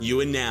You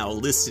are now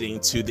listening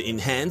to the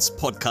Enhanced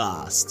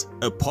Podcast,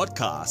 a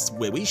podcast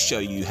where we show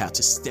you how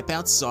to step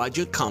outside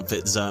your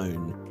comfort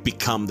zone,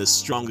 become the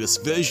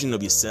strongest version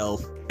of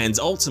yourself, and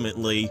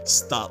ultimately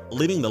start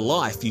living the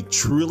life you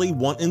truly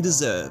want and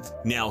deserve.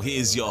 Now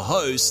here's your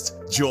host,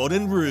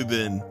 Jordan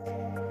Rubin.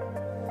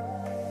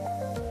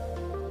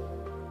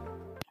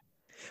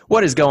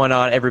 What is going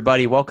on,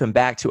 everybody? Welcome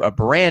back to a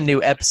brand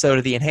new episode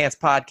of the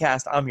Enhanced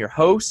Podcast. I'm your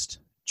host,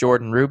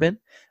 Jordan Rubin.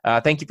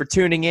 Thank you for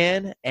tuning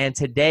in. And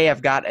today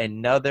I've got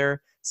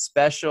another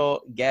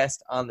special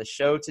guest on the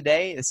show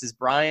today. This is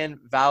Bryan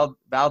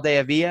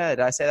Valdeavilla. Did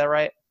I say that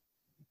right?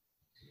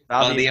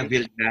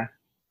 Valdeavilla.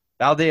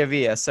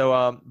 Valdeavilla.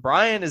 So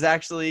Bryan is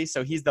he's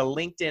the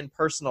LinkedIn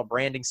personal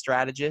branding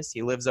strategist.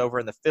 He lives over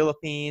in the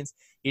Philippines.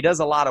 He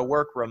does a lot of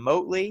work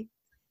remotely.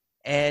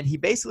 And he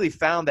basically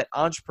found that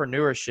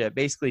entrepreneurship,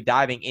 basically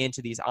diving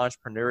into these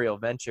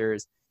entrepreneurial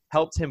ventures,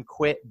 helped him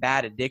quit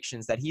bad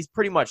addictions that he's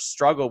pretty much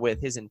struggled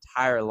with his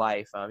entire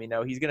life.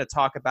 He's going to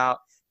talk about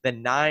the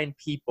 9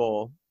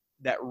 people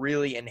that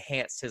really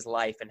enhanced his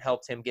life and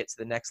helped him get to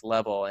the next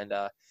level. And,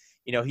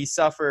 he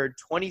suffered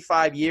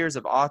 25 years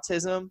of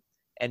autism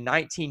and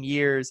 19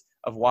 years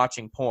of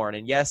watching porn.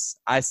 And yes,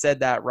 I said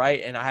that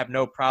right. And I have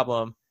no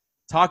problem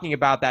talking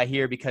about that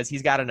here because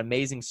he's got an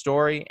amazing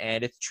story.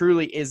 And it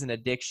truly is an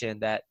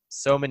addiction that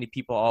so many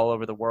people all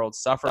over the world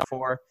suffer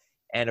for.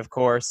 And, of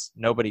course,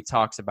 nobody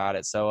talks about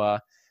it. So,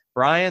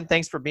 Bryan,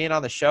 thanks for being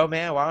on the show,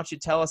 man. Why don't you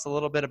tell us a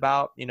little bit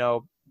about,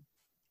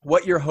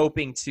 what you're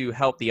hoping to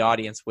help the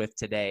audience with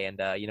today and,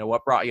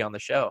 what brought you on the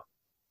show?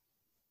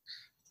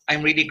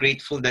 I'm really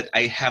grateful that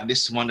I have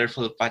this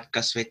wonderful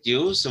podcast with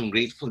you. So I'm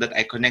grateful that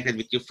I connected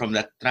with you from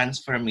the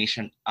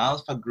Transformation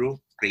Alpha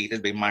group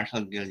created by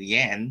Marshall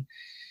Gillian.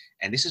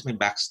 And this is my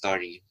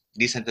backstory.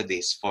 Listen to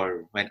this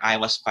for when I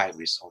was 5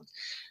 years old.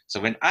 So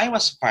when I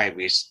was 5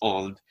 years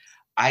old,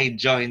 I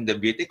joined the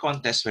beauty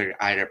contest where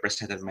I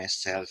represented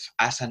myself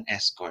as an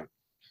escort.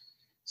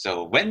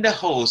 So when the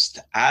host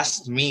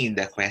asked me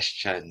the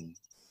question,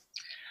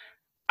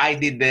 I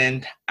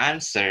didn't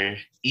answer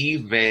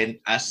even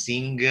a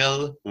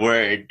single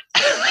word.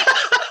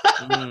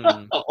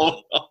 And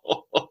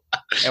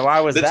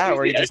why was that?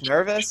 Were you just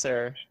nervous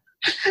or?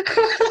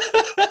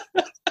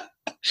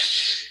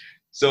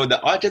 So the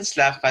audience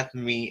laughed at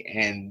me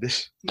and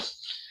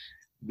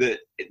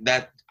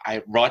that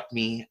brought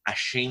me a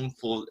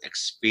shameful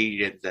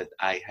experience that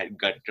I had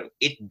gone through.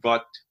 It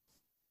brought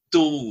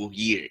 2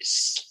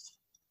 years.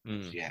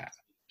 Yeah.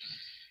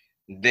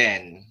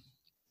 Then,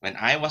 when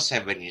I was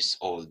 7 years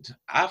old,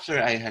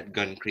 after I had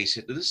gone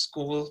crazy to the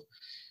school,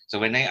 so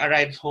when I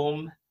arrived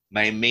home,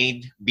 my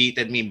maid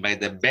beaten me by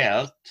the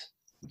belt,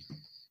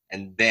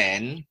 and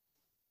then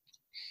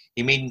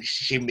the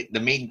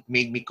maid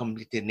made me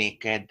completely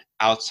naked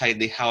outside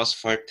the house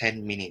for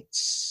 10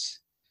 minutes.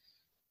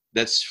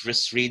 That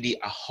was really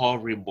a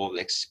horrible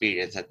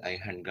experience that I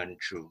had gone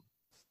through.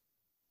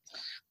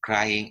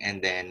 Crying,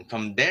 and then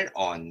from there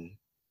on,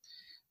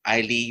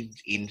 I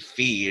lived in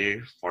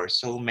fear for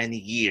so many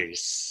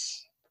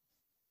years.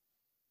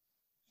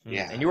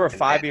 Yeah. And you were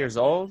 5 years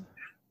old?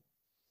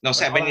 No,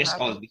 7 years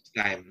old this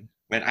time.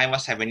 When I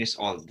was 7 years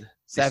old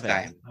this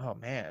time. Oh,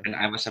 man. When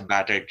I was a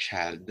battered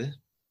child.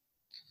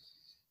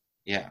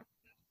 Yeah.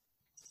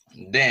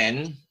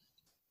 Then,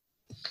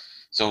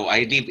 so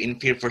I lived in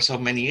fear for so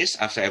many years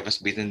after I was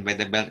beaten by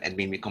the belt and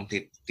made me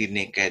completely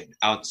naked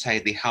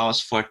outside the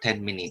house for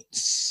 10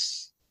 minutes.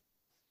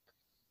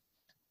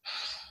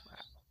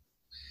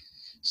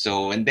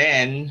 So, and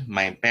then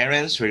my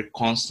parents were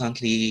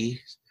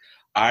constantly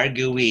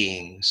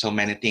arguing so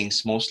many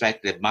things, most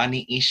like the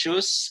money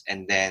issues,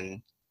 and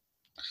then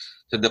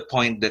to the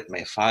point that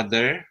my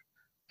father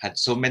had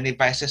so many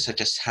vices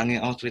such as hanging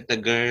out with the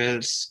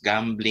girls,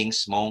 gambling,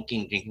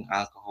 smoking, drinking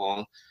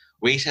alcohol,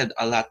 wasted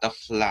a lot of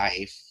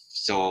life.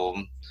 So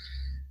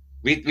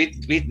with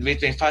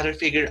my father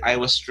figure, I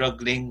was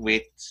struggling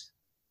with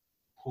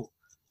who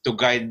to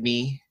guide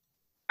me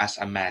as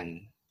a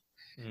man.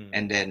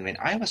 And then when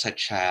I was a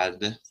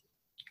child,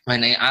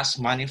 when I asked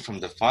money from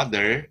the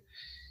father,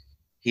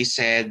 he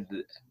said,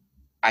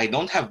 I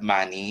don't have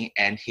money,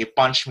 and he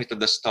punched me to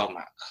the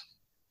stomach.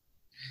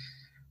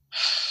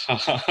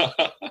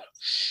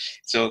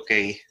 It's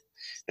okay.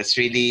 That's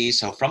really,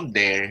 so from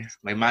there,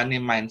 my money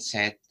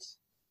mindset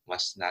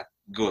was not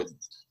good.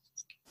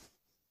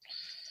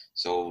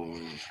 So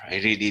I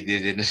really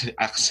didn't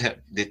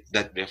accept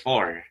that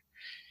before.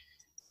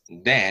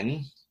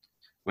 Then,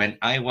 when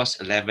I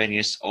was 11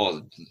 years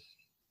old,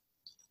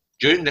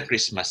 during the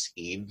Christmas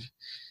Eve,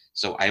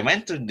 so I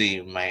went to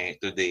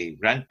the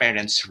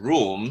grandparents'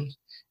 room,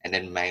 and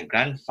then my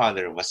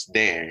grandfather was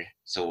there.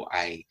 So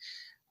I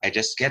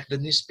just get the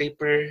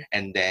newspaper,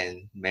 and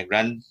then my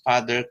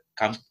grandfather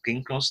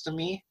came close to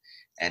me,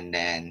 and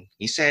then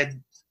he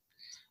said,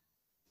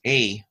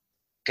 "Hey,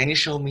 can you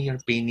show me your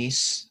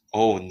penis?"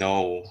 Oh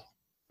no.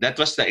 That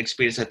was the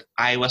experience that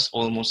I was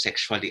almost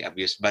sexually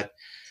abused, but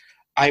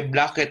I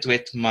blocked it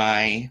with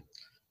my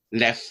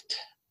left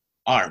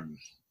arm.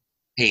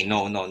 Hey,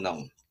 no.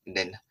 And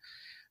then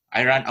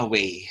I ran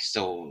away.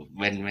 So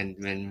when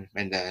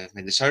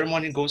the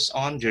ceremony goes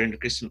on during the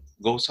Christmas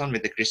goes on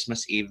with the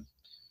Christmas Eve,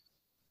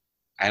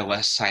 I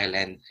was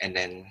silent, and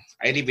then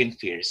I live in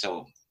fear.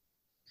 So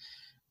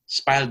it's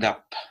piled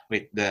up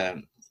with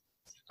the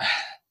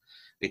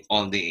with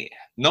all the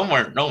no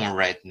more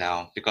right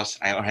now because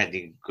I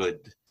already good.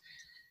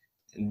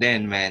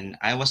 Then when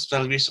I was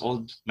 12 years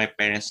old, my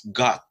parents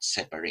got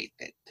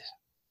separated.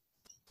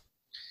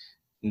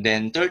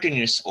 Then 13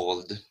 years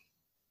old,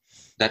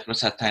 that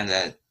was a time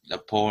that the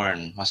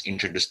porn was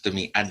introduced to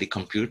me at the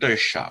computer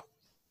shop.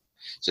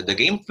 So the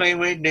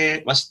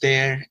gameplay was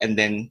there, and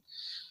then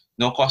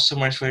no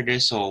customers were there.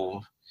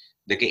 So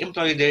the game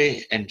employee there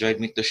enjoyed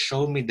me to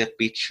show me the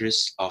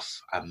pictures of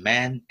a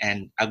man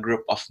and a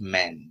group of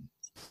men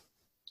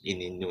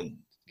in noon.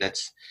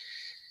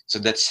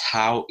 That's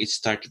how it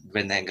started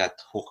when I got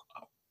hooked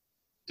up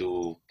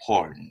to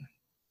porn.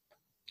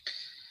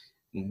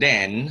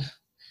 Then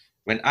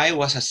when I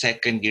was a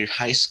second year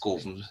high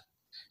school,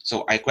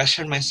 so I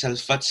questioned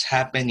myself, what's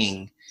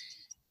happening?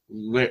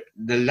 Where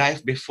the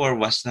life before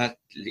was not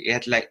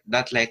yet like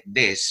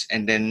this,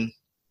 and then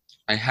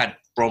I had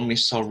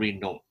promissory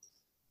note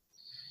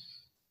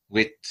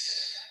with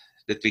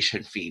the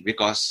tuition fee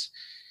because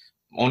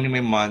only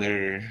my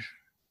mother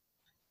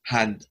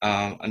had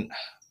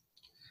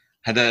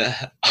had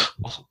a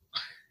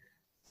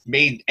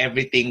made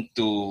everything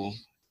to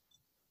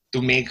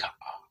make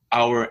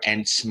our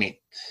ends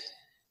meet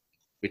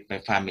with my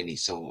family.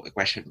 So I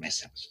questioned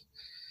myself.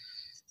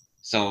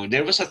 So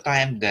there was a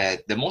time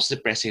that the most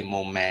depressing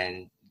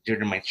moment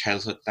during my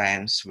childhood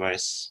times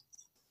was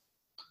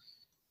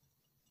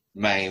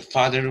my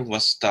father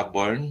was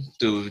stubborn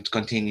to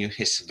continue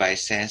his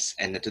vices,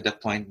 and to the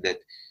point that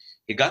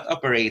he got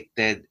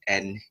operated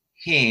and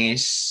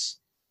his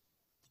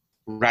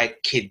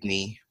right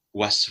kidney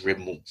was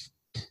removed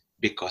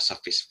because of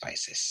his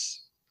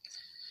vices.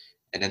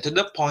 And then to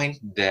the point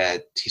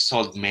that he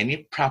sold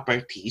many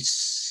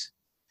properties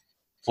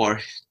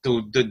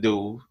to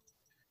do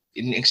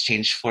in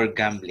exchange for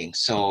gambling.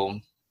 So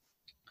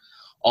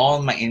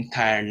all my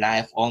entire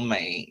life, all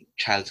my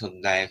childhood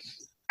life,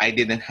 I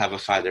didn't have a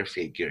father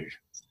figure.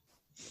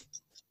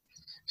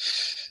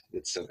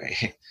 It's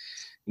okay.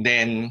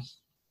 Then,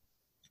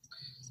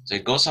 so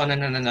it goes on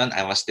and on and on.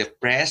 I was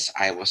depressed.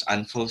 I was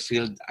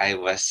unfulfilled. I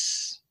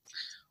was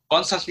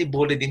constantly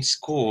bullied in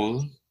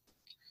school.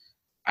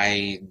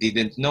 I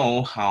didn't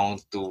know how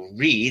to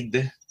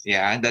read.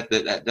 Yeah,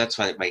 that's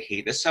why I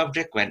hate the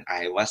subject when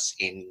I was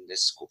in the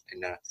school,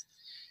 in the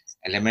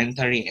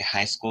elementary,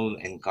 high school,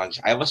 and college.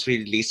 I was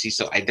really lazy,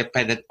 so I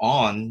depended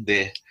on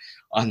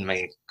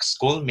my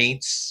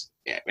schoolmates,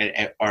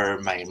 or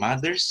my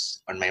mothers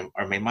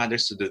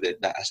to do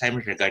the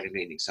assignment regarding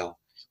reading. So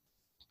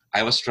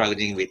I was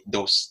struggling with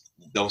those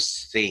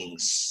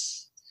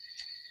things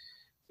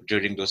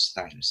during those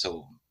times.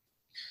 So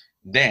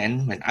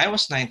then when I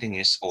was 20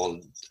 years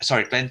old,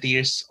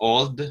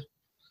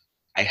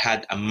 I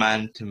had a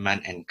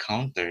man-to-man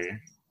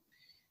encounter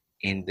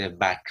in the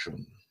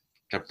bathroom,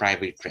 the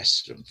private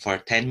restroom, for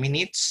 10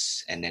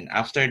 minutes. And then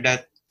after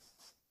that,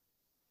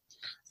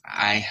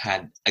 I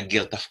had a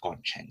guilt of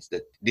conscience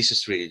that this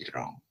is really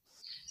wrong.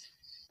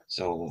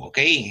 So,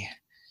 okay.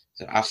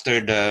 So after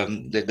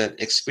the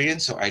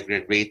experience, so I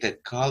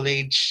graduated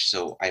college.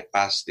 So I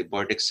passed the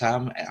board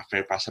exam. And after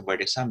I passed the board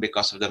exam,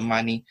 because of the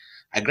money,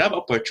 I grabbed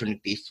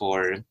opportunity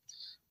for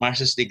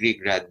master's degree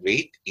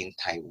graduate in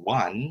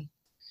Taiwan,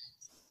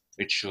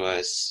 which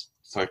was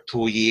for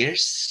 2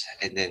 years.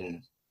 And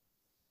then,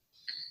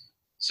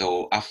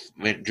 so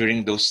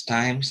during those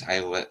times,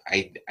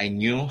 I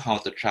knew how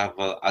to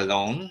travel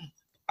alone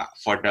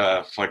for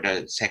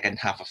the second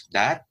half of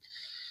that.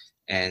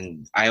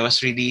 And I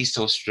was really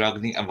so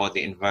struggling about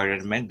the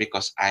environment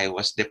because I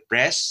was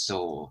depressed.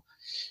 So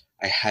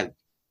I had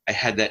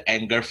that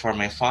anger for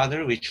my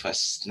father, which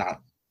was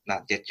not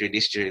yet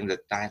released during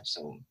that time.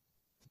 So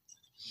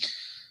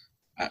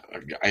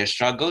I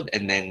struggled,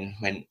 and then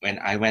when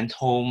I went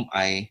home,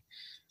 I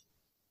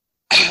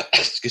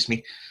excuse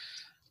me,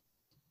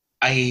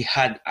 I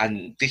had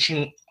a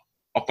teaching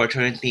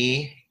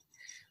opportunity,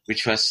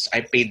 which was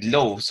I paid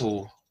low.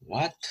 So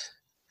what?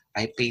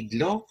 I paid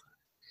low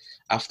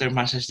after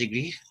master's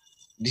degree.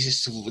 This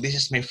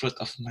is my fruit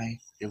of my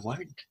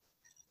reward.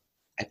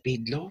 I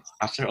paid low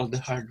after all the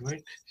hard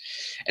work.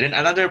 And then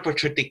another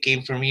opportunity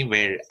came for me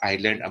where I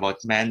learned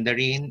about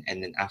Mandarin,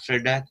 and then after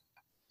that,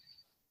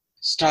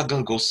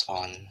 struggle goes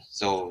on.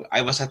 So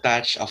I was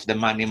attached of the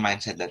money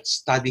mindset that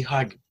study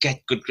hard,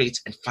 get good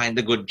grades, and find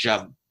a good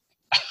job.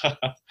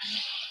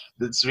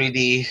 That's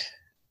really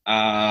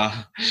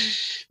the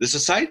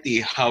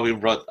society how we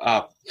brought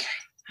up.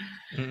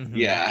 Mm-hmm.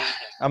 Yeah.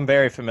 I'm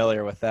very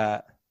familiar with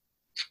that.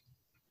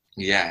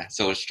 Yeah.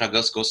 So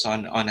struggles goes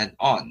on and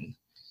on.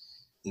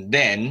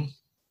 Then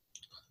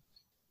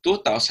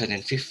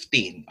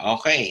 2015.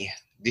 Okay.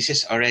 This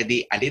is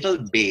already a little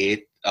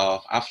bit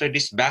of after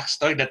this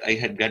backstory that I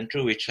had gone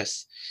through, which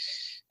was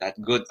that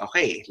good.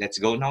 Okay, let's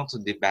go now to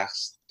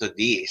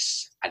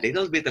this. A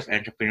little bit of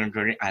entrepreneur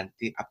journey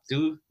up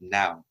to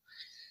now.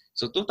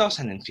 So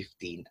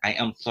 2015, I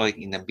employed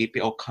in a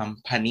BPO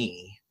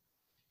company.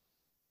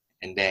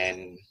 And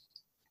then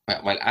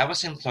while I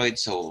was employed,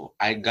 so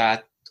I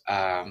got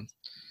a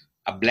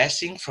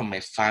blessing from my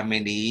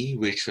family,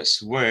 which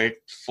was worth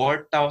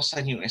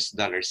 4,000 US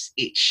dollars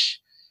each.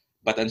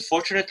 But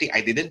unfortunately,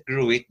 I didn't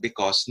grow it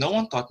because no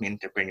one taught me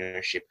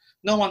entrepreneurship.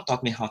 No one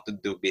taught me how to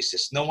do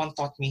business. No one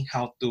taught me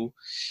how to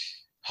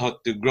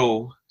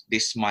grow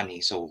this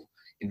money. So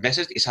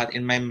investment is not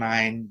in my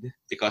mind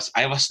because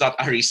I was not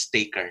a risk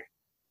taker.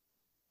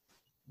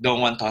 No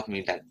one taught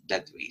me that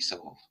way.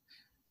 So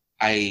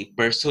I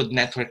pursued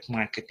network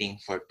marketing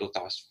for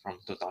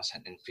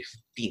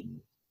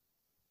 2015.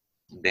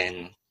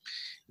 Then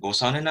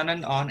goes on and on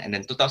and on. And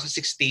then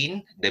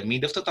 2016, the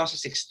mid of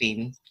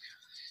 2016,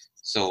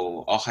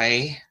 so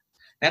okay,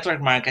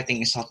 network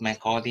marketing is not my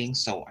calling.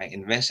 So I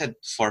invested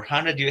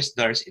 400 US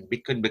dollars in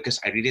Bitcoin because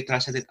I really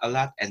trusted it a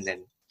lot. And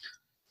then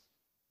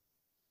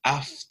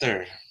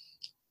after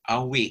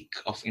a week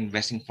of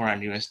investing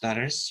 400 US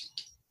dollars,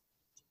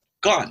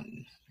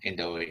 gone in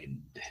the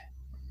wind.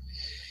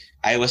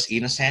 I was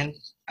innocent.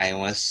 I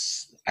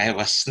was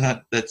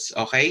not. That's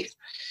okay.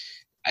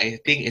 I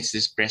think it's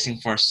depressing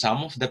for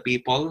some of the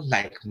people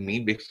like me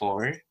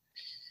before,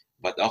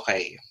 but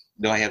okay.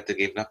 Do I have to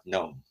give up?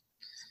 No.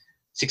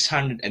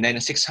 600 and then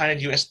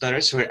 600 US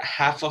dollars, where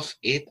half of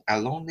it I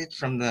loaned it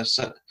from the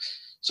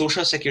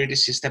social security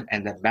system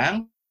and the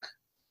bank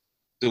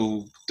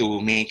to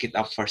make it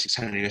up for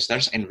 600 US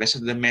dollars. I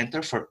invested in the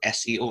mentor for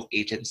SEO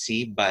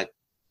agency, but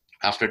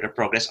after the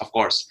progress, of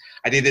course,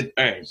 I didn't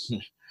earn,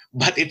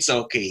 but it's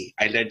okay.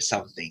 I learned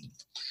something.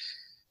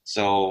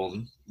 So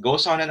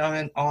goes on and on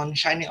and on.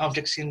 Shiny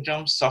object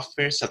syndrome,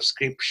 software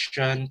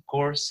subscription,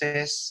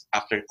 courses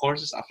after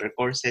courses after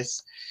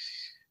courses.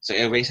 So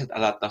I wasted a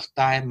lot of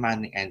time,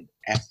 money, and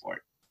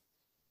effort.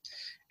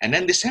 And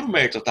then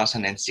December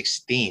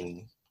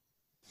 2016,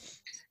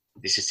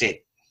 this is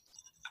it.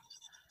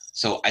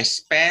 So I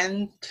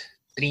spent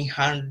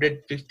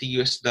 350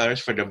 US dollars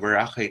for the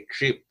Boracay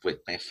trip with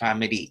my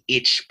family,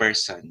 each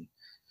person.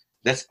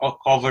 That's all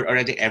covered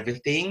already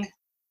everything.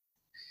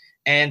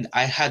 And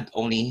I had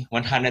only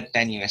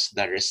 110 US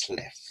dollars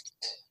left.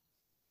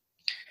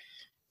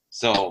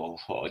 So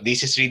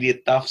this is really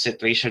a tough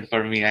situation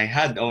for me. I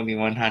had only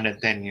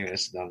 110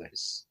 US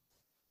dollars.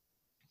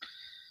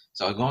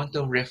 So I'm going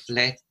to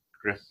reflect.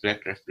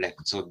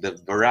 So the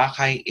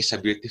Boracay is a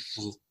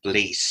beautiful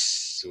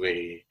place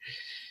where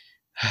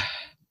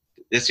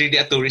it's really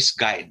a tourist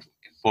guide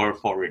for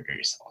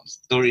foreigners.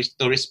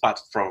 Tourist spot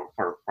for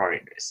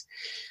foreigners.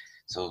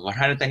 So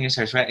 110 US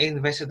dollars. When I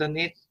invested on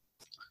it,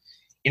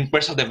 in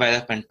personal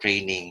development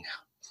training.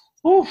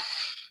 Whew.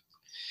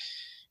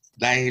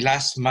 My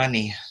last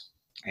money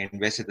I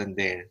invested in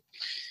there.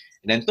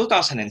 And then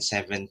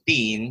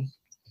 2017,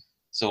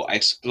 so I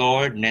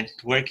explored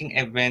networking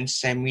events,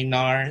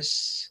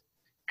 seminars,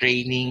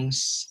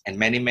 trainings, and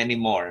many, many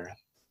more.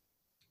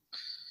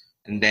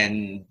 And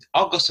then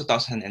August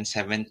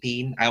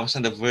 2017, I was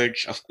on the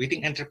verge of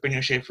quitting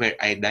entrepreneurship, where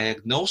I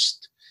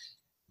diagnosed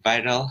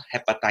viral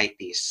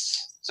hepatitis.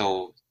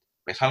 So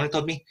my family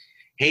told me,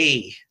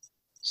 hey,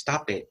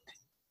 stop it.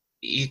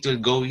 It will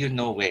go you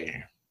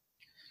nowhere.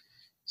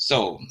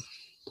 So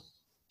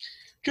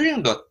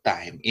during that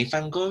time, if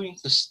I'm going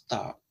to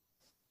stop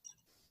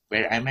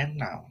where I am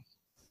now,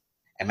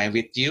 am I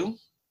with you?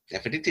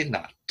 Definitely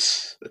not.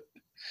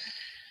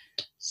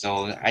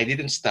 So I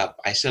didn't stop.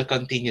 I still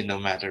continue no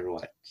matter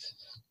what.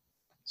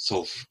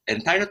 So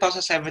entire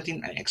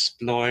 2017, I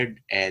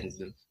explored, and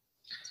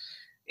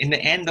in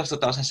the end of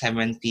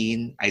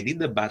 2017, I did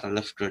the Battle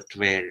of Truth,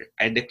 where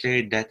I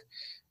declared that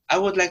I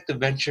would like to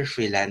venture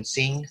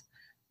freelancing.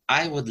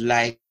 I would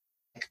like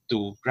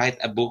to write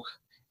a book,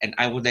 and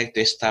I would like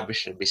to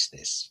establish a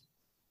business.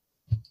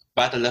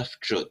 Battle of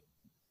Truth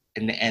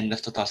in the end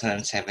of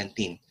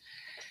 2017.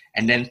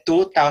 And then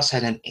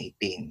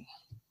 2018,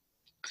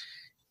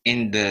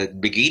 in the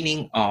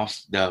beginning of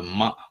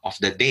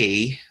the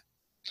day,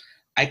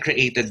 I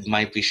created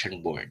my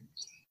vision board.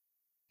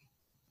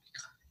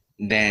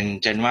 Then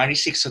January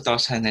 6,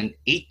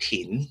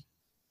 2018,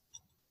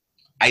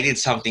 I did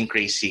something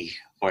crazy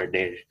for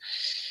there.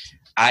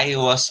 I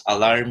was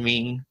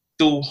alarming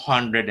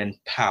 200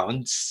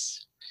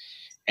 pounds,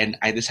 and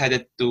I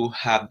decided to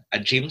have a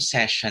gym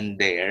session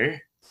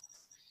there,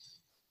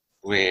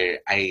 where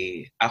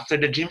after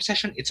the gym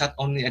session, it's not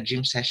only a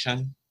gym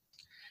session,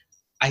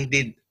 I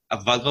did a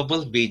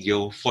valuable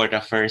video for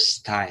the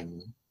first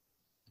time,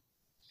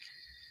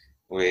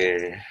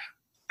 where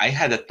I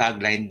had a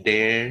tagline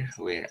there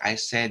where I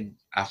said,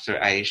 after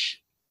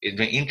in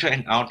the intro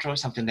and outro,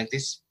 something like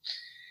this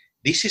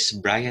is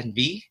Bryan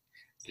V.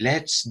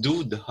 Let's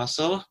do the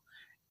hustle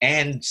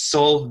and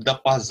solve the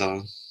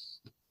puzzle.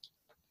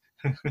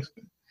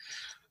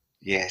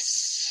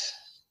 Yes.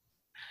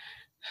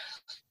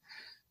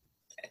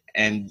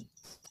 And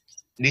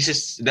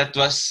that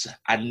was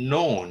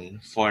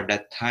unknown for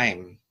that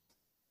time.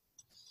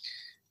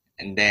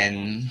 And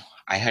then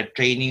I had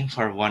training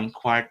for 1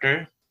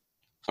 quarter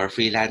for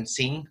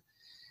freelancing.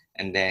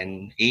 And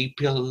then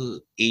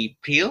April,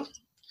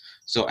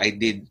 So I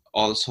did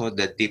also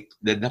the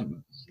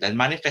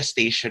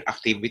manifestation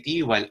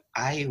activity while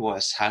I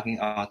was hanging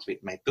out with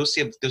my two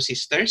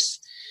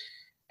sisters.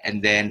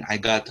 And then I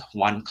got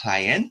one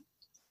client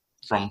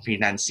from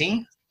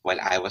freelancing while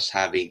I was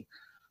having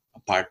a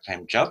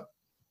part-time job.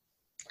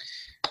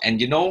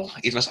 And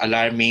it was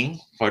alarming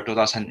for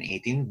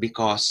 2018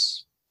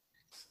 because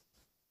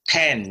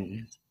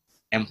 10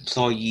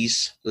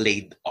 employees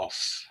laid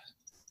off.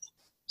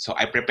 So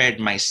I prepared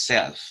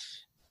myself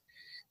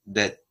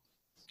that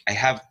I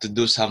have to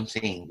do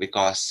something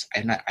because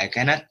I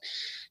cannot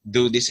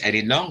do this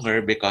any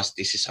longer because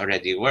this is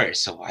already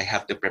worse. So I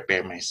have to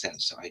prepare myself.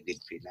 So I did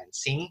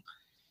freelancing.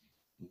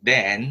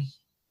 Then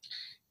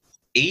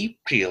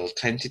April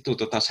 22,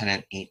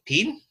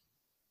 2018.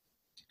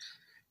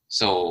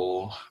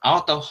 So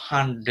out of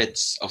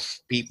hundreds of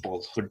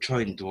people who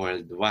joined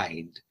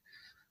worldwide,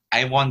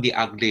 I won the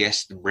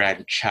ugliest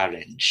brand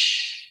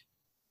challenge.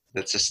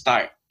 That's a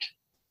start.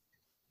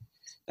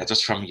 That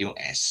was from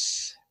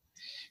US.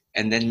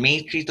 And then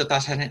May 3,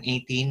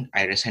 2018,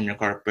 I resigned my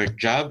corporate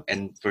job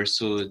and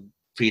pursued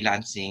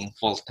freelancing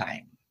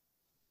full-time.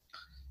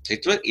 So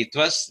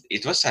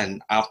it was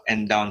an up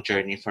and down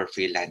journey for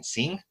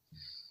freelancing.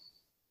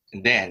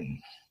 And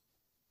then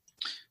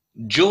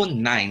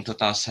June 9,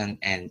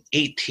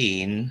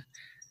 2018,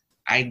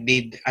 I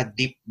did a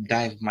deep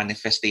dive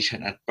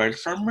manifestation at Pearl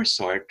Farm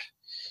Resort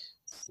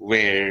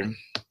where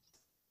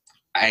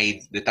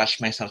I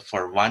detached myself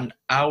for 1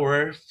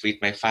 hour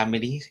with my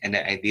family, and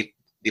then I did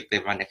deep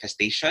dive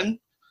manifestation.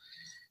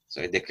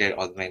 So I declared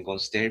all my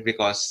goals there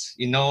because,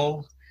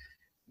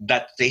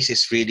 that place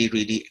is really,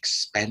 really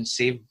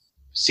expensive.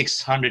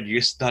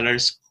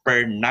 $600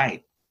 per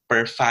night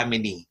per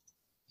family.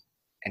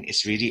 And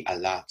it's really a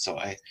lot. So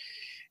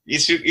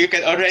you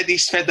can already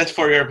spend that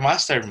for your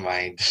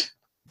mastermind.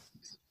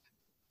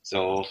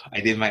 So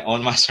I did my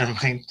own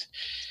mastermind.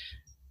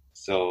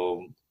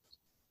 So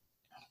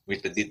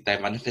with the deep dive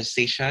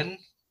manifestation,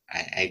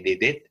 I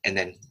did it. And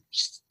then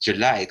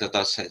July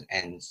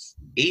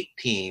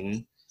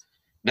 2018,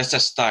 that's a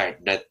start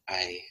that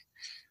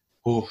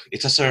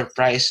it's a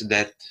surprise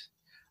that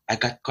I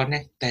got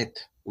connected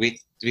with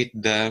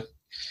the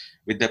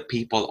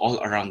people all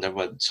around the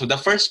world. So the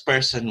first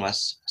person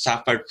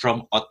suffered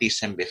from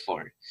autism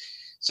before.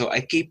 So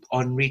I keep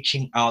on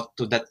reaching out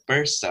to that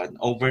person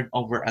over and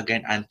over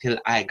again until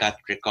I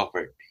got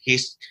recovered. He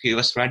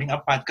was running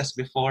a podcast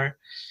before,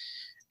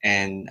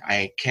 and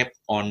I kept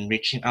on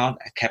reaching out.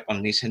 I kept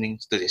on listening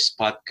to this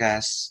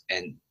podcast,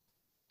 and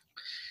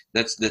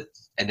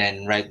and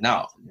then right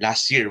now,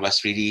 last year was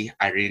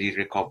I really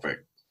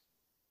recovered.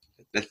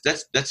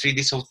 That's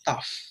really so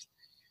tough.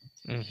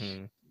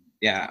 Mm-hmm.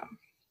 Yeah.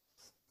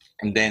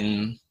 And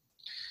then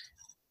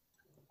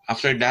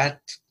after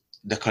that,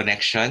 the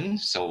connection.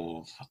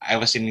 So I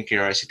was in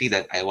curiosity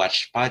that I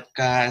watched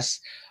podcasts,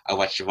 I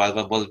watched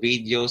valuable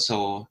videos.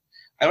 So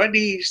I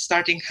already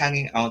starting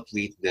hanging out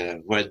with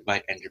the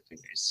worldwide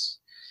entrepreneurs.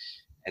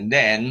 And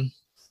then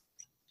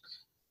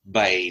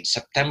by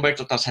September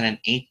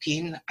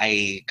 2018,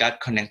 I got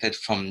connected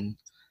from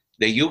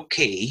the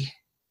UK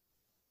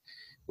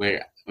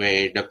where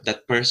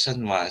that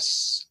person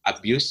was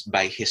abused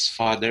by his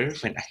father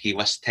when he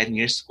was 10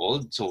 years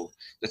old. So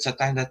that's a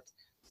time that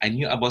I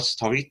knew about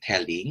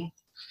storytelling.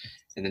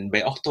 And then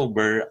by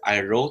October,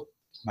 I wrote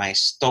my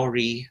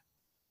story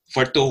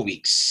for 2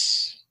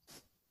 weeks.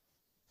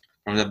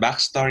 From the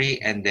backstory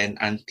and then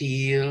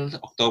until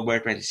October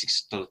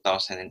 26,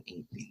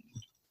 2018.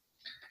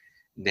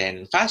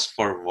 Then fast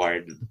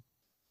forward,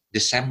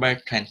 December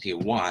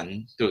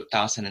 21,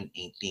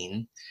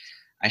 2018,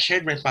 I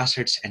shared my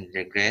passwords and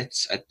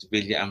regrets at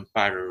Villa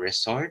Amparo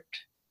Resort.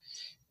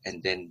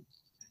 And then,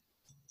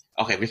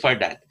 before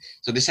that.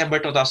 So December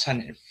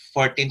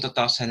 2014,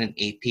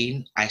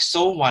 2018, I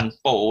saw one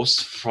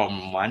post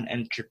from one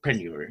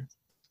entrepreneur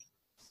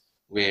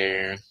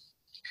where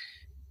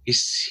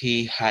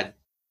he had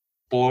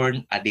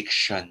porn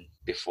addiction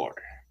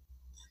before.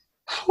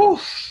 Whew.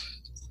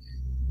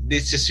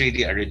 This is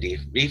really a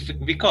relief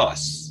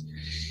because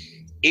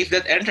if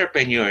that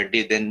entrepreneur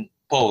didn't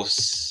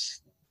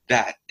post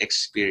that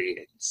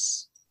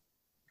experience,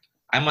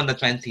 I'm on the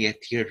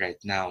 20th year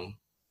right now.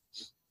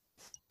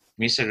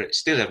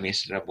 Still a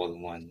miserable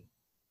one.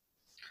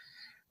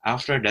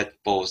 After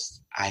that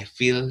post, I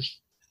feel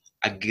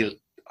a guilt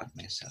on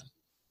myself.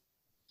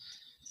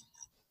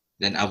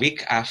 Then a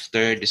week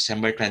after,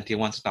 December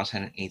 21,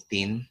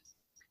 2018,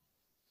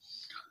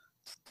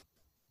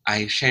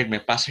 I shared my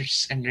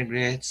passages and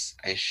regrets.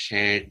 I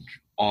shared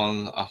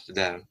all of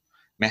the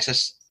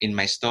messages in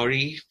my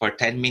story for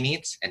 10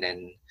 minutes, and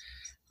then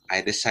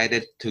I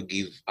decided to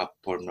give up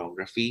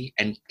pornography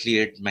and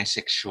cleared my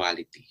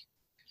sexuality.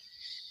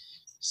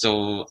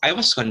 So I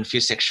was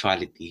confused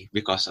sexuality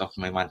because of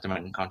my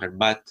one-to-one encounter,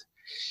 but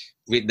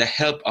with the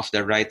help of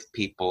the right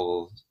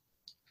people,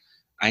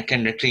 I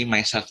can reclaim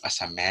myself as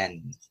a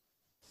man.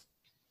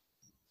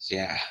 So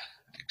yeah,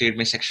 I cleared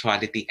my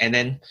sexuality. And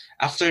then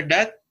after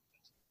that,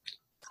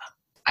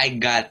 I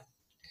got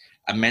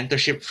a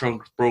mentorship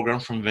program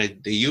from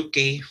the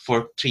UK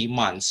for 3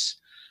 months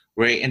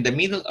where in the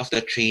middle of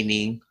the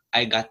training,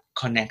 I got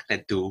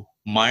connected to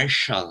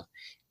Marshall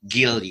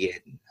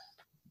Gillian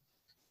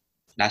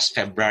last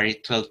February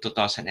 12,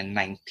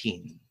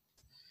 2019.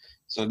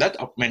 So that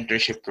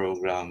mentorship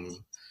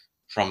program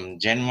from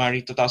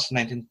January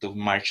 2019 to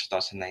March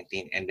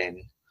 2019, and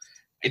then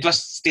it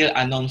was still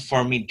unknown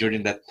for me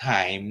during that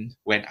time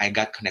when I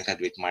got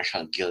connected with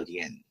Marshall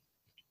Gillian.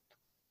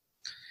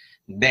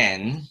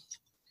 Then,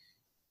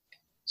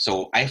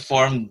 so I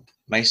formed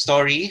my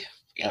story,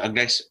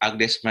 Agnes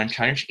Brand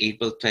Challenge,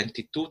 April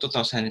 22,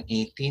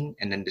 2018,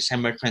 and then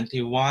December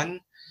 21,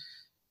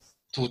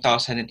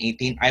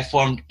 2018, I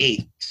formed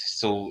 8.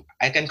 So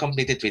I can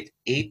complete it with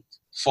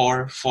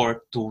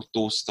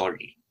 8-4-4-2-2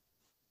 story.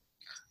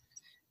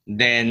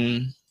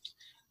 Then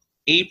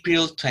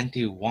April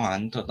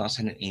 21,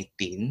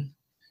 2018,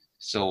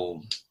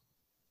 so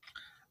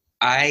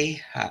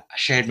I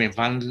shared my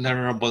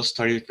vulnerable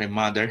story with my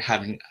mother,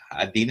 having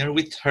a dinner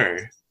with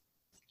her.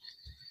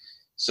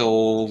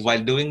 So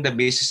while doing the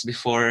basis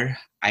before,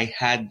 I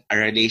had a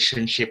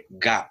relationship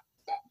gap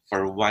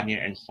for 1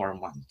 year and 4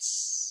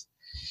 months.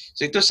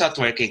 So it was not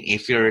working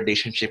if your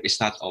relationship is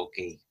not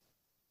okay.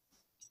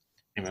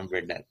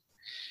 Remember that.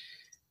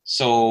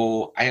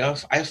 So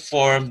I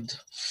formed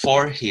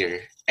 4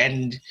 here.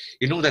 And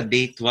you know the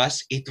date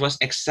was? It was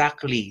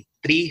exactly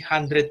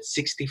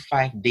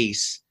 365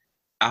 days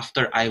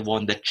after I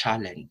won the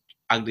challenge,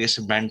 Agnes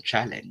Brand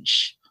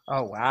Challenge.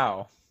 Oh,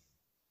 wow.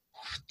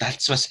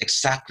 That was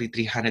exactly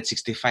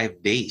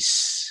 365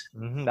 days.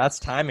 That's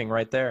timing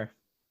right there.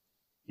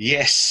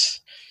 Yes.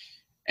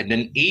 And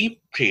then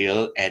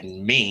April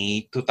and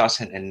May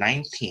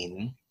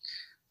 2019,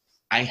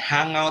 I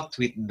hung out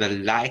with the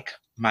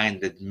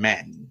like-minded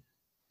men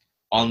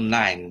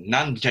online,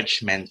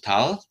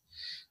 non-judgmental,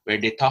 where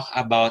they talk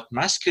about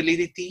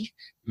masculinity,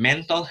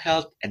 mental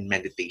health, and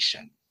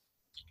meditation.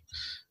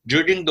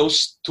 During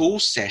those 2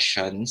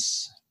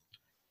 sessions,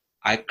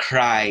 I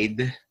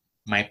cried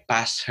my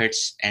past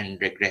hurts and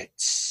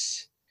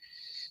regrets.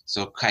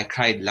 So I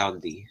cried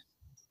loudly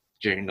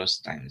during those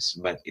times,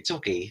 but it's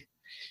okay.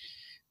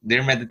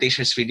 Their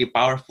meditation is really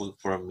powerful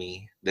for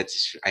me.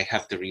 I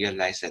have to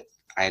realize that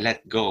I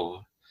let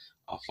go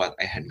of what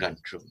I had gone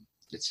through.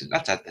 That's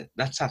not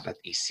that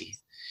easy.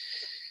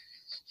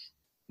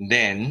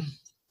 Then,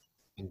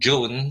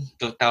 June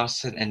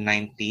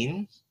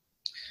 2019,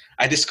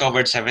 I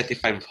discovered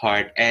 75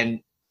 Hard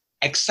and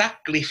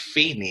exactly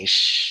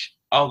finished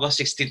August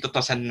 16,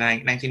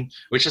 2019,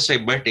 which was my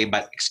birthday.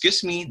 But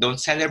excuse me, don't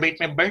celebrate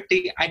my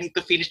birthday. I need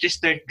to finish this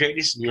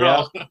journey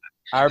strong. Yeah.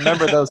 I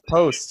remember those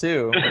posts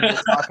too. When you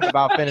were talking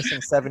about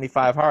finishing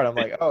 75 hard, I'm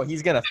like, oh,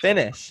 he's gonna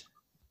finish.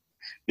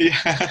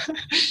 Yeah.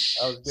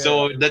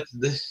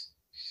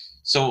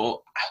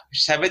 So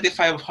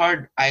 75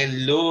 hard, I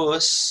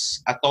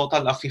lose a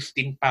total of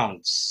 15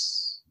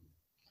 pounds.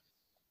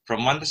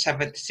 From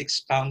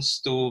 176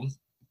 pounds to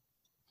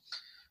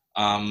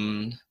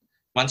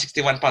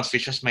 161 pounds,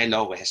 which was my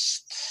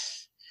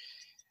lowest.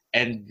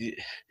 And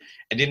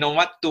you know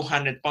what?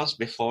 200 pounds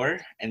before,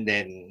 and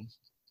then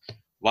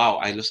wow,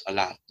 I lose a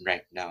lot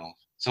right now.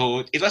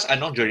 So it was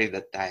unknown during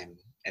that time.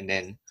 And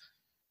then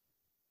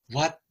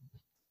what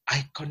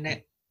I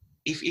connect,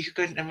 if you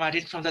can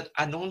imagine from that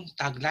unknown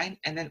tagline,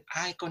 and then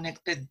I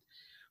connected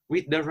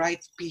with the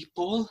right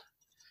people.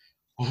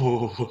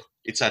 Oh,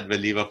 it's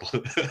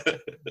unbelievable.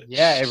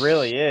 Yeah, it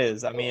really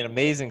is. I mean,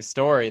 amazing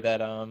story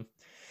that, and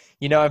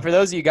for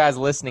those of you guys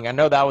listening, I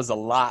know that was a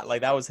lot,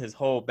 like that was his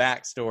whole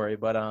backstory,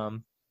 but,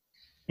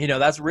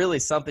 that's really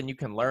something you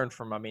can learn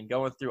from. I mean,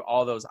 going through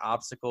all those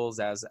obstacles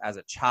as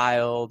a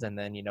child, and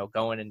then,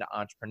 going into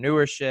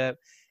entrepreneurship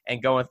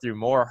and going through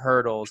more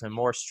hurdles and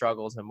more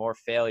struggles and more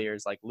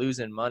failures, like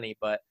losing money.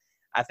 But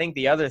I think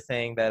the other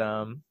thing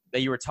that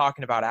you were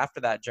talking about after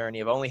that journey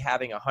of only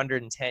having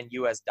 $110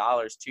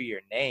 to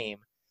your name,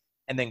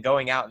 and then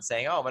going out and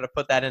saying, oh, I'm going to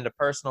put that into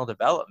personal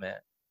development.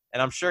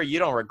 And I'm sure you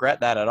don't regret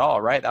that at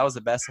all, right? That was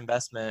the best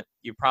investment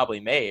you probably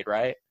made,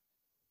 right?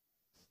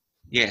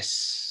 Yes.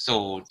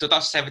 So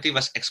 2017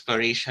 was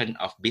exploration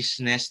of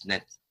business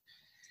that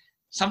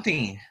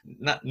something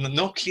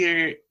no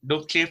clear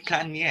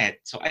plan yet.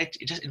 So I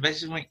just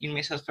invested in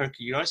myself for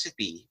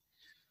curiosity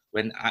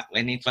when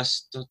it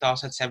was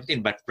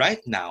 2017. But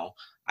right now,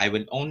 I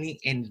will only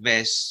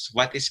invest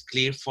what is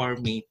clear for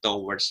me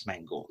towards my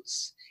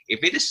goals.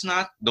 If it is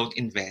not, don't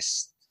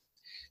invest.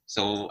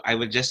 So I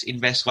will just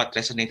invest what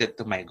resonated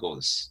to my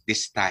goals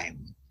this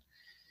time.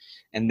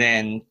 And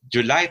then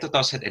July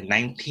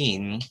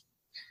 2019,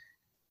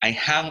 I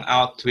hung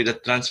out with the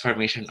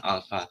Transformation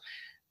Alpha.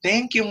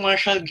 Thank you,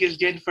 Marshall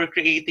Gillian, for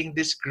creating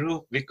this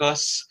group,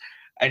 because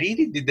I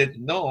really didn't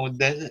know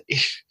that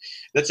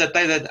that's the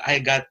time that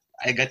I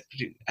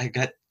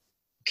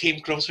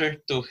came closer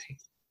to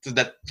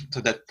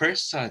that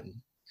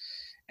person,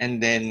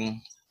 and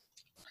then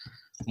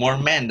more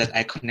men that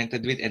I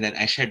connected with, and then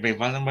I shared my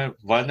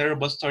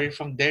vulnerable story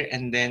from there,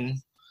 and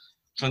then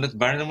from that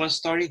vulnerable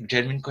story,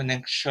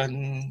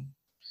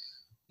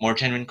 more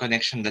genuine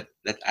connection that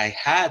I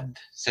had,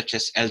 such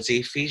as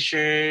LJ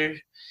Fisher,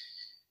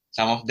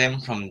 some of them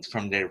from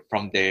their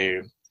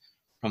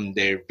from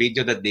their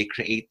video that they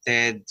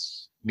created,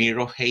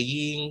 Miro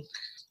Haying,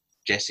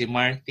 Jesse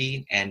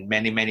Martin, and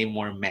many, many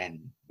more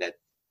men.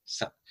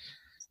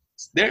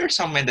 There are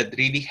some men that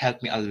really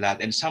helped me a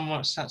lot, and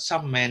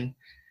some men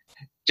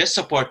just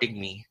supporting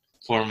me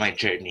for my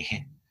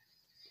journey.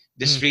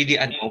 This really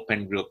an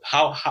open group.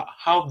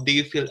 How do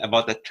you feel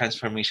about the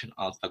Transformation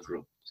Alpha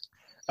group?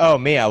 Oh,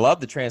 me, I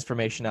love the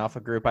Transformation Alpha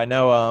group. I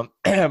know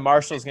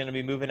Marshall's going to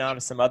be moving on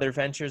to some other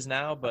ventures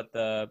now,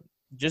 but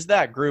just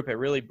that group, it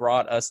really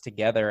brought us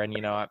together. And,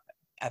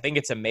 I think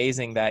it's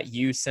amazing that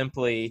you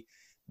simply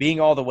being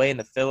all the way in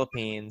the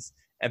Philippines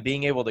and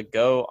being able to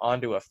go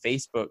onto a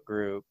Facebook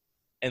group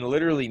and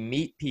literally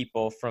meet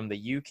people from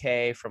the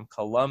UK, from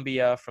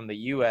Colombia, from the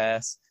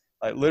US,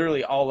 like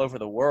literally all over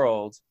the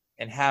world,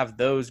 and have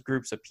those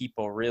groups of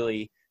people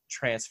really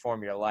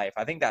transform your life.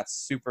 I think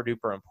that's super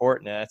duper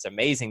important. And it's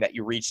amazing that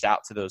you reached out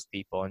to those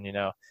people, and,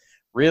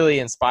 really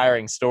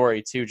inspiring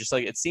story too. Just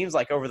like, it seems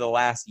like over the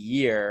last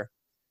year,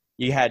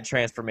 you had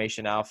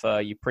Transformation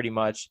Alpha, you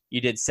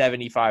did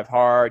 75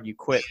 hard, you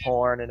quit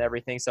porn and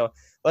everything. So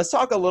let's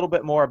talk a little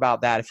bit more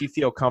about that if you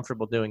feel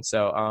comfortable doing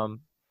so.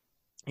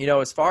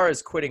 As far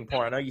as quitting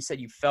porn, I know you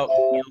said you felt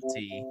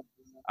guilty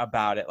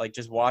about it, like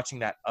just watching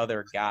that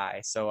other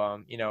guy.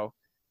 So,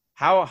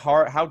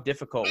 how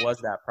difficult was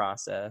that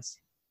process,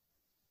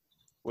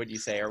 would you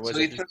say? Or was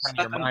it just kind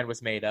of your mind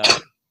was made up?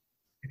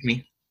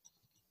 Me.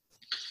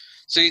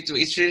 So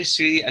it's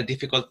really a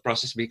difficult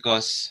process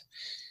because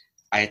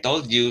I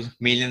told you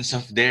millions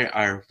of there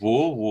are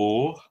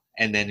woo-woo,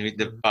 and then with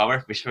the power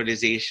of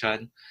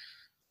visualization,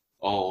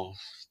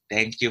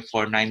 thank you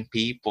for 9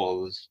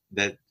 people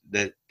that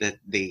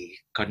they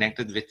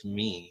connected with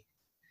me.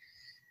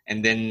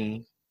 And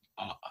then,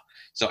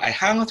 so I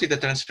hung out with the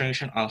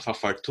Transformation Alpha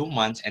for 2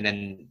 months, and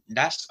then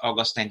last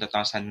August 9,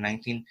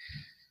 2019,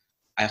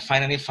 I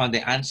finally found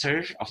the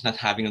answer of not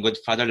having a good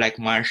father like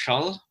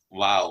Marshall.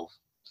 Wow.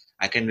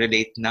 I can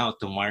relate now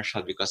to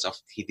Marshall because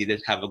he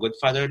didn't have a good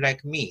father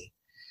like me.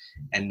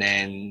 And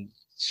then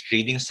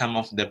reading some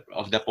of the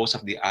posts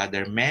of the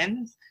other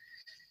men,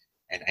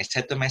 and I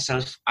said to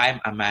myself, I'm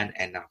a man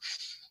enough.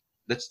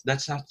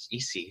 That's not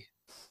easy.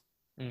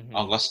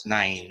 August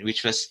 9,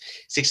 which was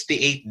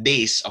 68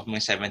 days of my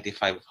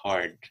 75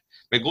 hard.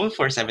 My goal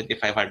for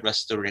 75 hard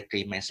was to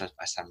reclaim myself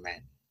as a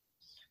man.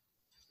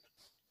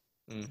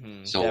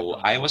 So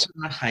definitely. I was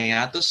in a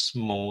hiatus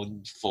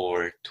mode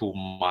for 2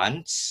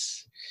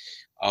 months,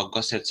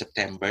 August and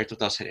September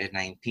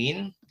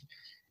 2019.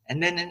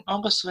 And then in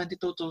August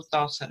 22,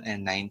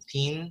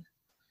 2019,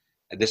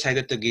 I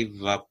decided to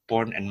give up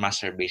porn and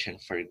masturbation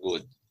for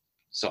good.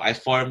 So I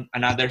formed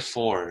another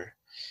 4.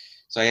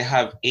 So I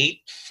have 8,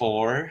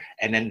 4,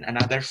 and then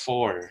another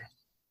 4.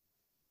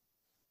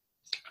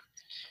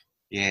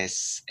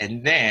 Yes.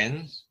 And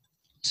then,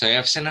 so I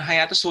was in a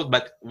hiatus mode.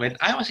 But when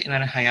I was in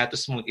a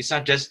hiatus mode, it's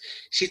not just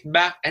sit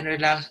back and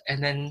relax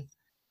and then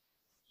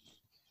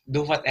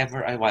do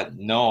whatever I want.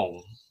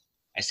 No.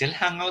 I still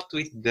hang out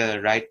with the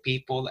right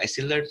people. I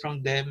still learn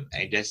from them.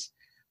 I just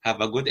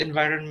have a good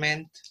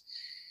environment.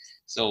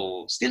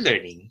 So still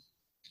learning.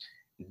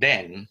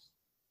 Then,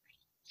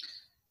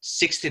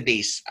 60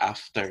 days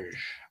after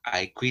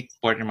I quit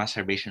porn and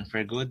masturbation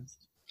for good,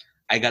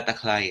 I got a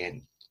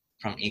client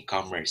from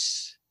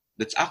e-commerce.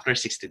 That's after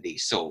 60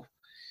 days. So,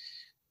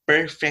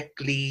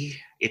 perfectly,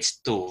 it's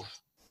 2.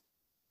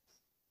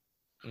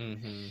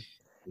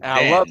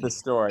 I love the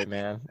story,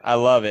 man. I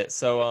love it.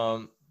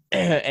 So,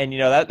 and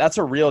that's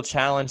a real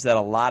challenge that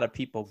a lot of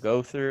people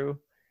go through.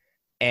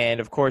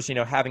 And of course,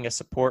 having a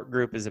support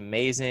group is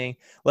amazing.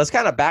 Let's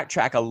kind of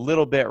backtrack a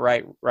little bit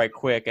right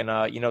quick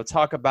and,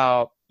 talk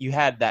about, you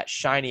had that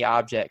shiny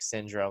object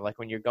syndrome, like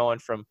when you're going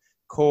from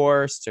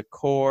course to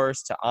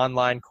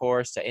online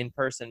course to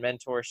in-person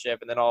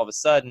mentorship. And then all of a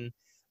sudden,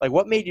 like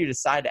what made you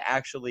decide to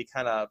actually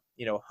kind of,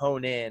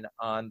 hone in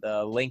on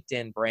the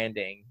LinkedIn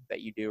branding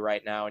that you do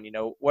right now? And,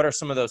 what are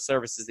some of those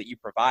services that you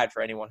provide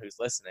for anyone who's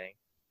listening?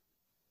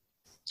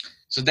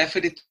 So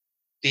definitely,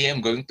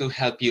 I'm going to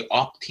help you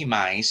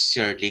optimize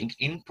your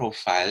LinkedIn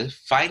profile,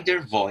 find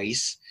your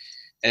voice,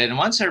 and then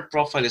once your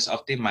profile is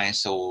optimized,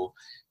 so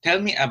tell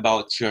me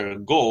about your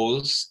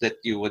goals that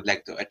you would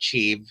like to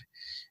achieve,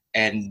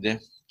 and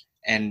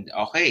then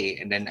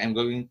I'm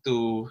going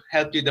to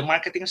help you the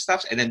marketing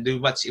stuff, and then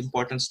do what's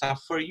important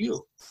stuff for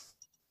you.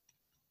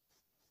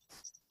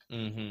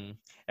 And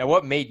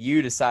what made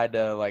you decide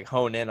to like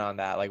hone in on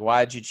that? Like,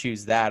 why did you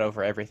choose that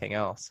over everything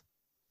else?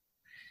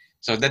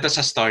 So that was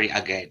a story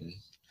again.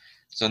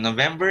 So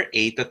November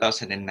 8,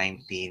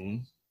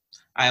 2019,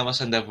 I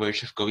was on the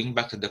verge of going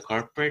back to the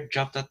corporate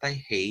job that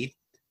I hate.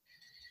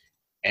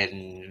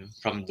 And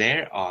from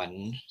there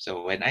on,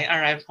 so when I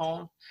arrived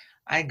home,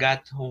 I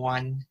got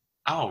 1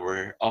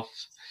 hour of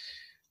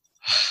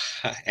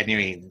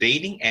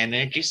draining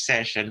energy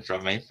session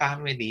from my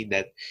family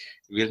that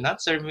will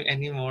not serve me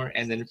anymore.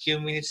 And then with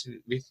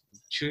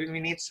 2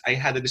 minutes, I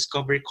had a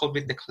discovery call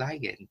with the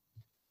client.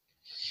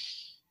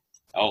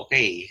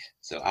 Okay,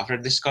 so after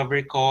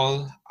discovery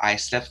call, I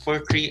slept for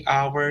 3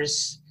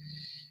 hours,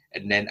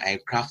 and then I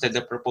crafted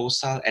the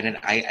proposal, and then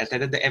I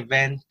attended the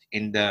event,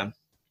 in the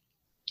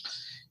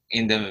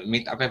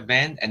meetup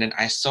event, and then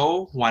I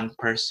saw one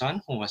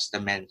person who was the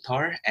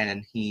mentor, and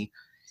then he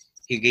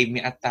gave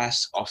me a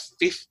task of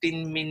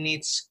 15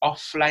 minutes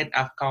offline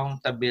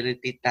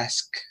accountability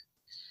task.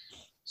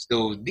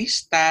 So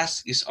this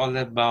task is all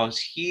about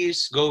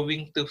he's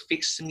going to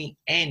fix me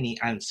any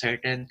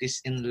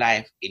uncertainties in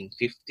life in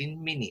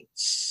 15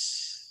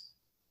 minutes.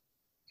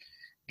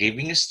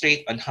 Giving you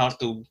straight on how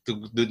to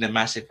do the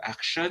massive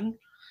action.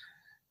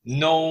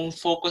 No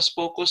focus,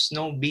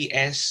 no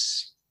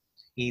BS.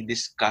 He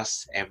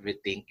discussed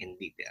everything in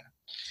detail.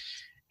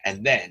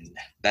 And then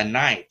the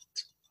night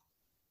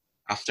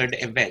after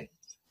the event,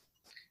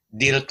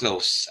 deal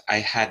close.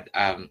 I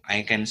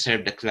can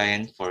serve the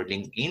client for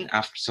LinkedIn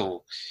after.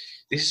 So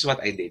this is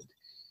what I did.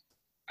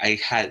 I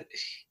had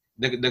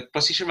the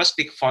position was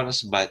click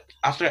follows, but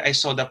after I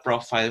saw the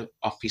profile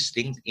of his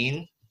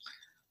LinkedIn,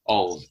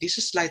 oh, this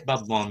is light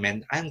bulb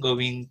moment. I'm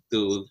going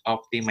to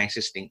optimize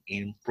his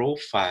LinkedIn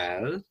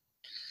profile,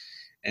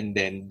 and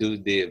then do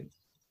the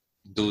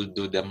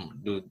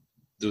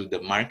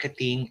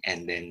marketing,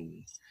 and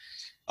then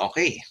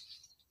okay,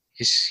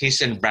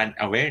 he's in brand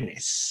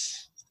awareness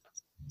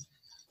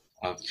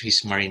of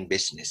his marine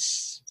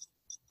business.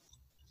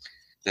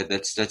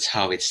 That's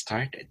how it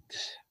started.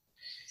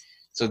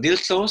 So deal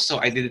closed. So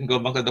I didn't go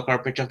back to the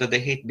corporate job that I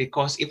hate,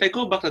 because if I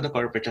go back to the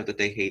corporate job that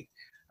I hate,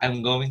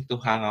 I'm going to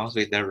hang out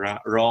with the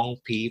wrong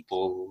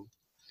people,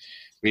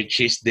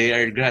 which is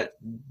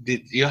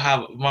you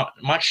have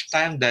much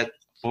time that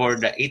for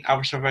the 8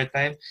 hours of our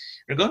time,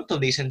 you're going to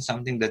listen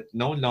something that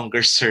no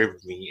longer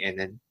serve me. And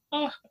then,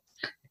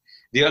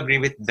 do you agree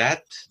with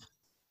that?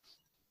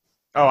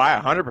 Oh,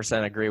 I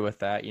 100% agree with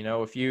that. You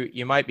know, if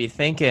you might be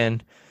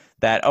thinking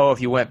that,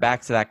 if you went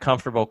back to that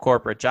comfortable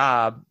corporate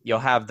job, you'll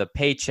have the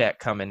paycheck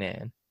coming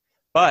in.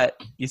 But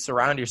you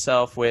surround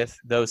yourself with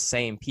those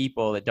same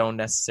people that don't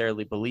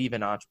necessarily believe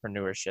in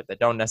entrepreneurship, that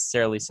don't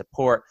necessarily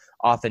support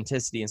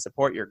authenticity and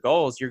support your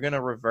goals, you're going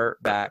to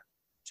revert back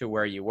to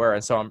where you were.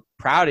 And so I'm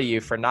proud of you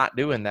for not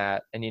doing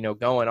that and,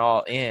 going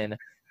all in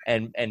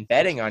and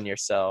betting on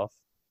yourself.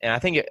 And I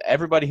think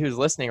everybody who's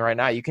listening right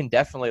now, you can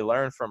definitely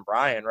learn from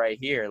Bryan right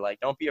here. Like,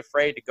 don't be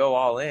afraid to go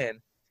all in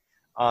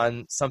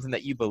on something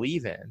that you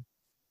believe in.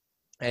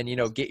 And,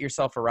 get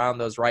yourself around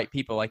those right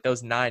people, like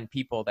those 9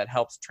 people that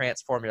helps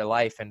transform your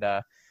life and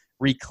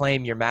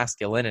reclaim your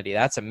masculinity.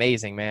 That's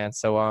amazing, man.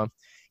 So,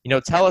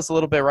 tell us a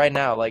little bit right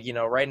now, like,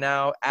 right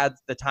now at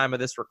the time of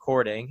this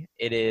recording,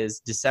 it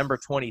is December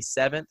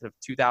 27th of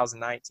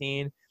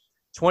 2019,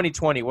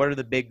 2020. What are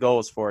the big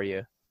goals for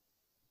you?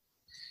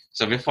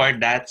 So before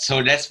that,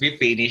 let's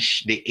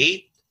finish the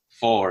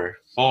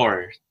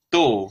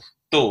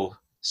 8-4-4-2-2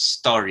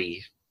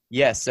 story.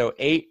 Yes, so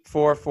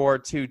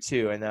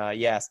 8-4-4-2-2, and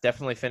yes,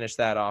 definitely finish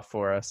that off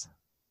for us.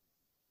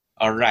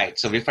 All right.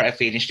 So before I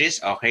finish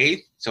this,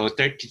 okay. So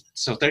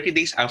 30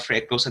 days after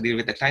I closed a deal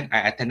with the client,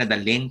 I attended the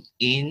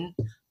LinkedIn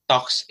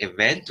Talks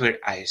event where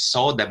I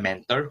saw the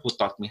mentor who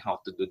taught me how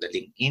to do the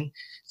LinkedIn.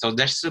 So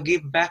there's to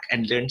give back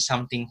and learn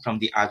something from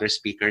the other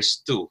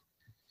speakers too.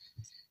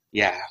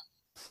 Yeah.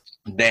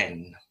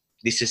 Then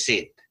this is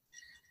it.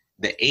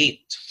 The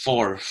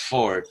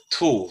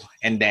 8-4-4-2,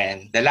 and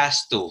then the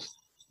last 2,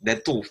 the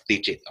 2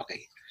 digit.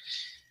 Okay.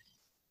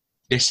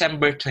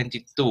 December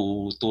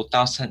 22,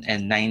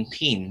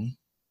 2019.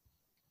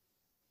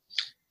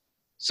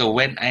 So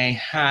when I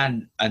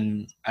had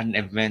an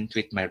event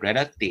with my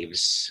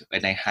relatives,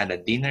 when I had a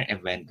dinner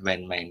event,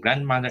 when my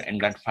grandmother and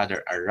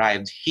grandfather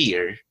arrived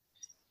here,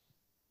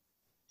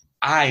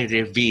 I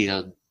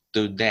revealed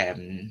to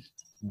them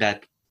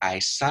that I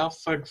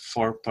suffered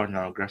for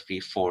pornography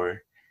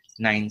for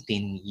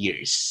 19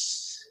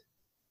 years.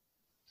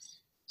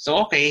 So,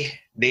 okay,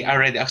 they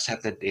already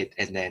accepted it,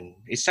 and then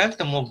it's time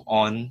to move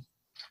on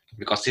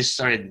because this is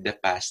already the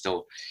past.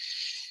 So,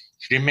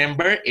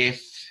 remember,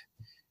 if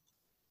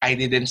I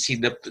didn't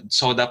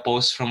saw the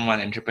post from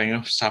one entrepreneur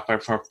who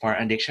suffered for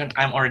porn addiction,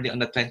 I'm already on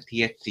the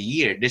 20th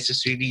year. This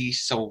is really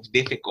so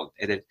difficult.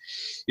 And then,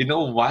 you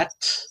know what?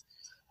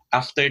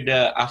 After I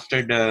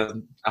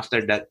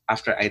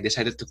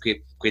decided to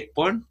quit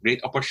porn,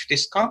 great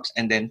opportunities comes,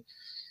 and then,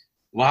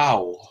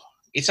 wow,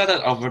 it's not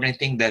an overnight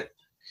thing that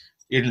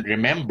you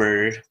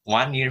remember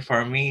 1 year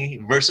for me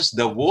versus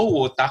the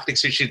woo-woo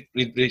tactics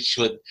which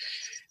would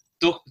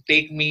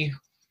take me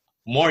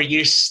more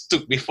years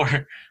took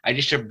before I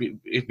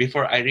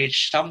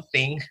reach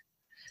something.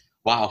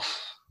 Wow,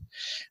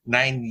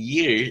 9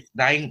 years,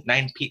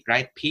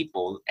 right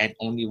people, and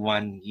only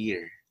 1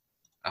 year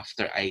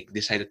after I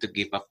decided to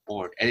give up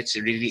porn, and it's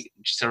already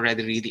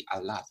really a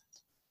lot.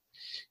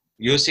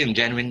 Using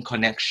genuine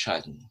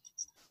connection,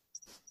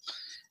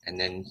 and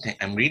then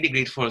I'm really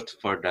grateful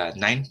for the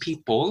 9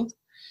 people,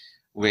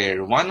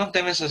 where one of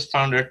them is a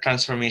founder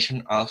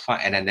Transformation Alpha,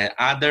 and then the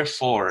other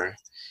 4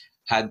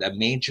 had a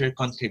major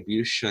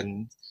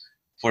contribution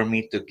for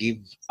me to give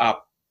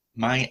up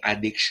my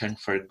addiction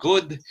for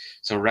good.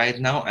 So right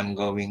now I'm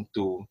going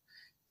to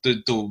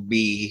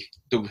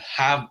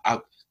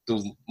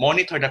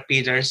monitor the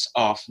pillars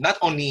of not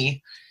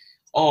only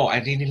oh, I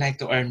really like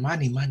to earn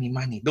money.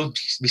 Don't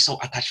be so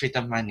attached with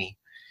the money.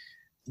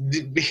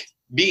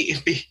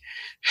 Be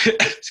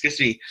excuse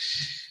me.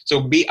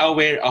 So be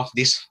aware of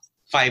these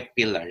 5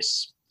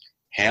 pillars: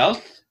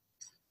 health,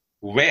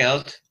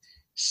 wealth,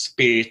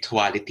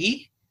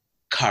 spirituality,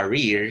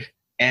 career,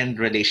 and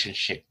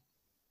relationship.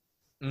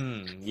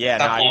 Yeah,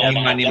 Stop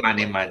no,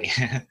 owning money.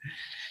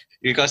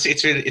 Because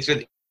it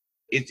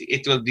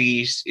will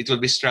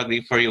be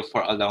struggling for you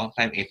for a long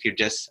time if you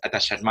just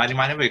attach that money,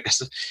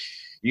 because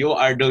you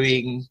are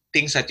doing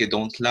things that you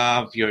don't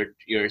love.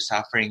 You're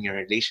suffering your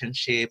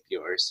relationship.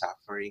 You're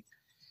suffering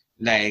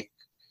like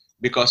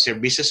because your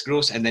business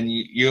grows, and then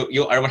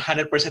you are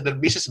 100%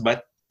 of business,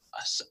 but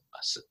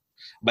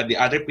the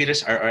other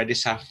pillars are already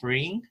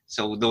suffering.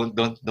 So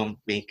don't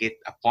make it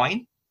a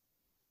point.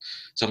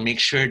 So make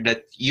sure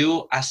that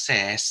you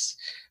assess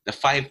the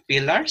 5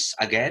 pillars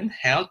again: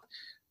 health,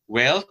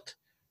 wealth,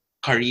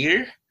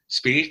 career,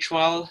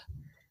 spiritual,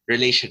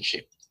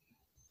 relationship.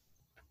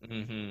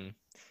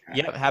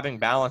 Yep, having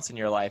balance in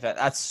your life,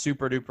 that's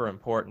super duper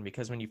important,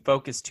 because when you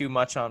focus too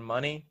much on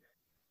money,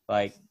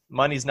 like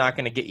money's not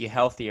going to get you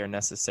healthier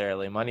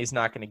necessarily. Money's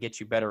not going to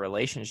get you better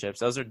relationships.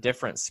 Those are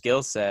different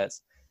skill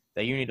sets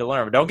that you need to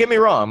learn. But don't get me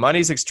wrong,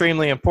 money's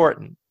extremely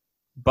important,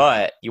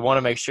 but you want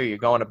to make sure you're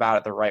going about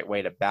it the right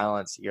way to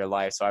balance your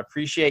life. So I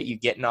appreciate you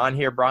getting on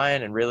here,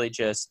 Bryan, and really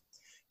just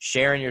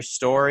sharing your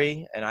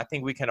story. And I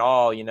think we can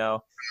all,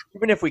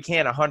 even if we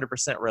can't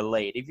 100%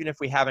 relate, even if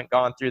we haven't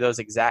gone through those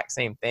exact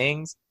same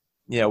things,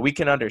 we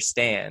can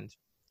understand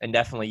and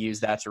definitely use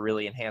that to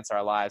really enhance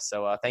our lives.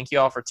 So thank you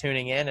all for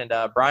tuning in. And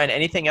Bryan,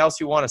 anything else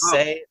you want to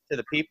say to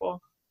the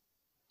people?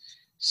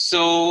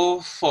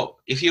 So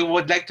if you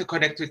would like to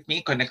connect with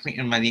me, connect me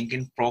in my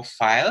LinkedIn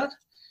profile.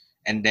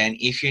 And then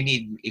if you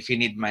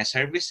need my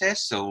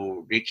services,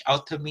 so reach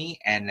out to me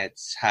and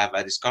let's have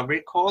a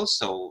discovery call.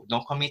 So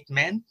no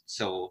commitment.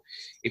 So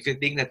if you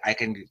think that I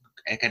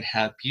can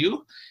help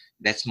you,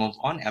 let's move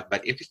on.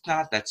 But if it's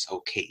not, that's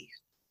okay.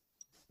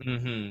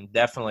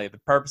 Definitely. The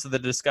purpose of the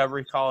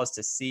discovery call is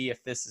to see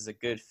if this is a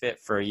good fit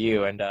for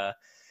you. And,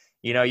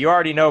 you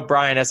already know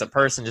Bryan as a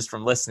person just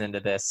from listening to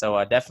this.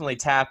 So definitely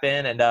tap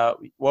in. And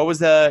what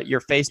was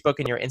your Facebook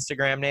and your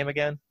Instagram name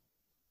again?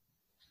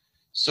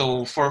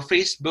 So for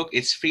Facebook,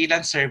 it's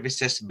Freelance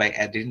Services by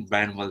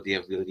Bryan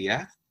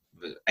Valdeavilla.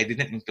 I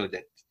didn't include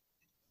it.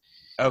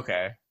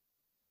 Okay.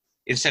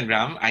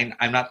 Instagram,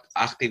 I'm not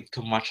active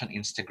too much on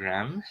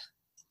Instagram.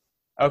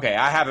 Okay,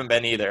 I haven't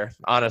been either.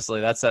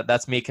 Honestly,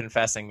 that's me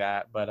confessing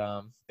that. But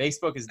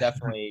Facebook is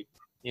definitely,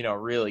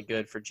 really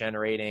good for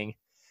generating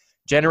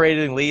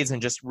leads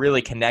and just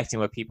really connecting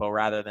with people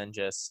rather than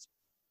just.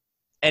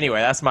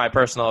 Anyway, that's my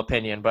personal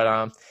opinion.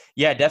 But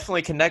yeah,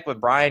 definitely connect with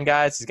Bryan,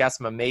 guys. He's got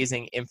some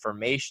amazing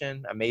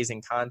information,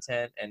 amazing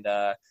content, and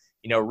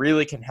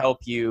really can help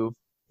you,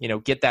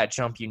 get that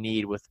jump you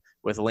need with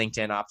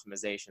LinkedIn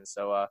optimization.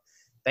 So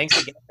thanks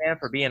again, man,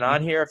 for being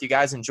on here. If you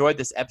guys enjoyed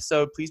this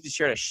episode, please be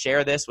sure to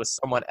share this with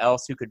someone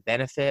else who could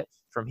benefit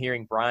from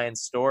hearing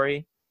Bryan's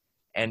story.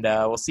 And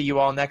we'll see you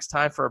all next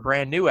time for a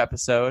brand new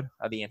episode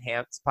of the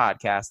Enhanced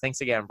Podcast.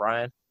 Thanks again,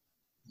 Bryan.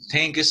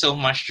 Thank you so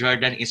much,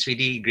 Jordan. It's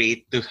really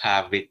great to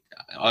have it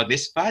on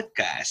this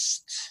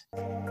podcast.